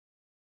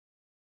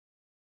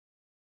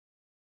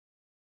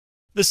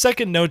The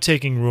second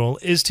note-taking rule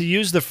is to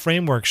use the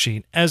framework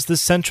sheet as the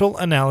central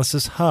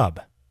analysis hub.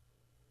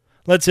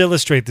 Let's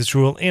illustrate this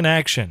rule in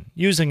action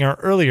using our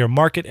earlier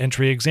market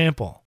entry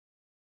example.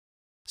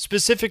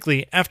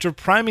 Specifically, after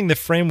priming the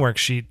framework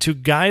sheet to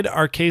guide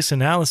our case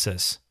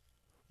analysis,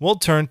 we'll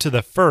turn to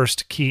the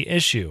first key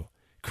issue,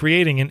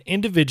 creating an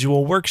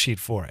individual worksheet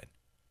for it.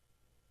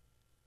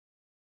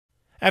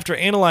 After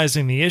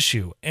analyzing the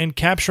issue and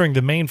capturing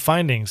the main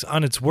findings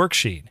on its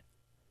worksheet,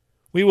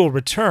 we will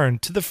return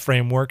to the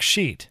framework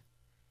sheet.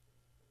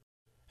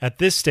 At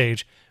this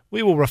stage,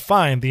 we will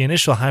refine the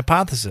initial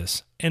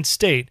hypothesis and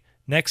state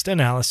next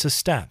analysis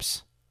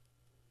steps.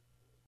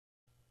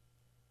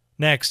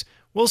 Next,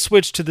 we'll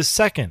switch to the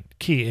second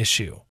key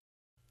issue,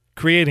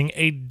 creating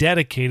a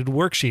dedicated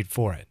worksheet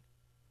for it.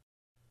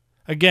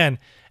 Again,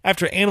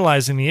 after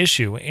analyzing the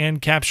issue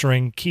and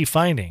capturing key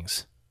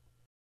findings,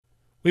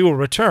 we will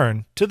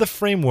return to the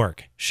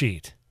framework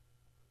sheet.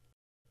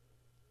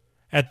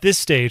 At this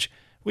stage,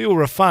 we will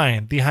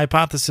refine the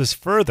hypothesis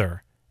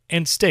further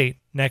and state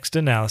next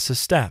analysis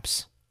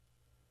steps.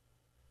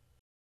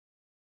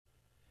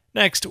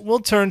 Next, we'll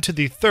turn to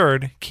the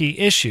third key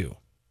issue,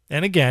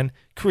 and again,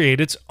 create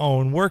its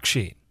own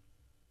worksheet.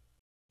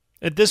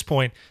 At this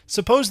point,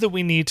 suppose that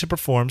we need to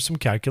perform some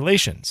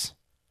calculations.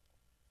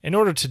 In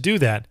order to do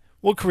that,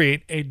 we'll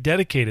create a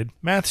dedicated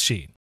math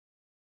sheet.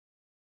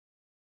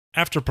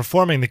 After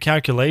performing the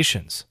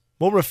calculations,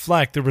 we'll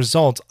reflect the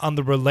results on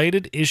the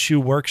related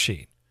issue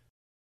worksheet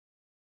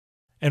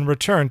and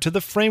return to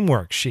the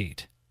framework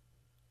sheet.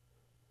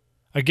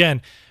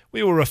 Again,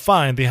 we will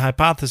refine the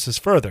hypothesis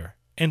further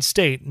and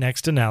state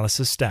next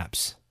analysis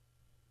steps.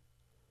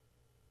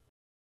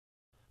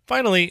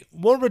 Finally,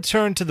 we'll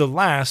return to the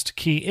last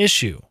key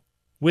issue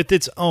with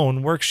its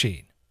own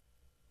worksheet.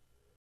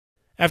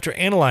 After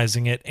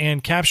analyzing it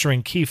and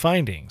capturing key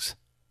findings,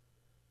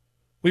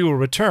 we will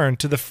return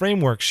to the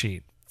framework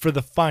sheet for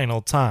the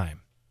final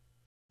time.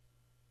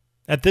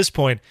 At this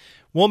point,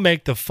 we'll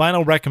make the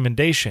final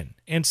recommendation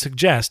and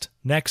suggest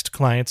next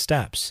client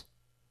steps.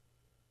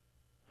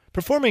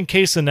 Performing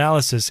case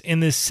analysis in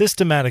this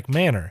systematic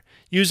manner,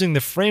 using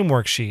the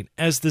framework sheet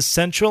as the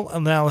central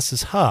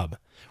analysis hub,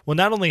 will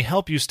not only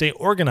help you stay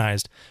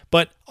organized,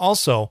 but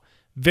also,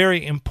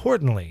 very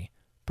importantly,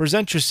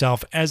 present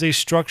yourself as a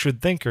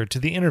structured thinker to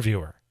the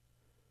interviewer.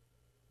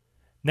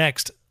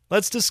 Next,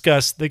 let's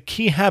discuss the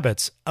key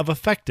habits of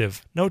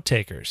effective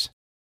note-takers.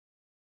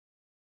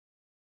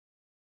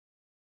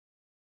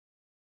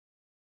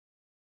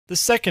 The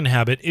second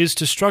habit is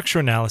to structure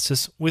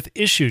analysis with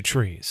issue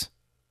trees,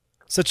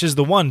 such as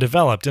the one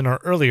developed in our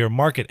earlier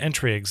market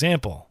entry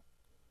example.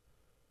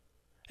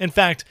 In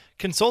fact,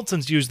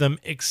 consultants use them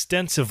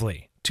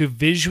extensively to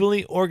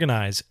visually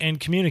organize and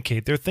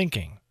communicate their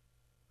thinking.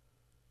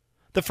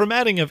 The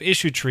formatting of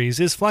issue trees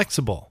is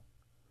flexible.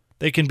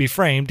 They can be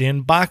framed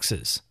in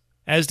boxes,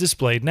 as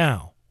displayed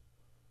now,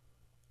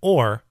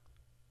 or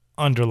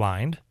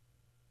underlined,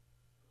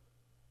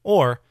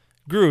 or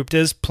grouped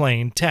as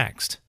plain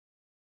text.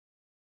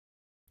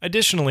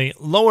 Additionally,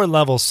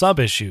 lower-level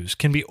sub-issues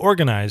can be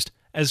organized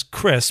as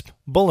crisp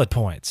bullet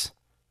points.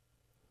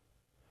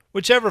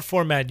 Whichever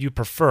format you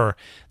prefer,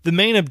 the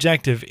main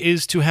objective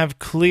is to have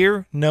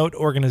clear note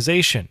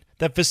organization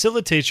that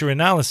facilitates your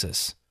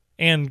analysis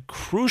and,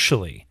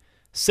 crucially,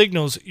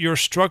 signals your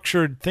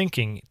structured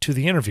thinking to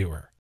the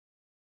interviewer.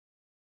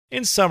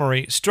 In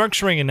summary,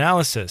 structuring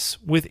analysis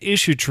with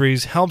issue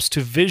trees helps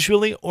to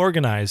visually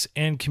organize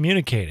and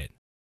communicate it.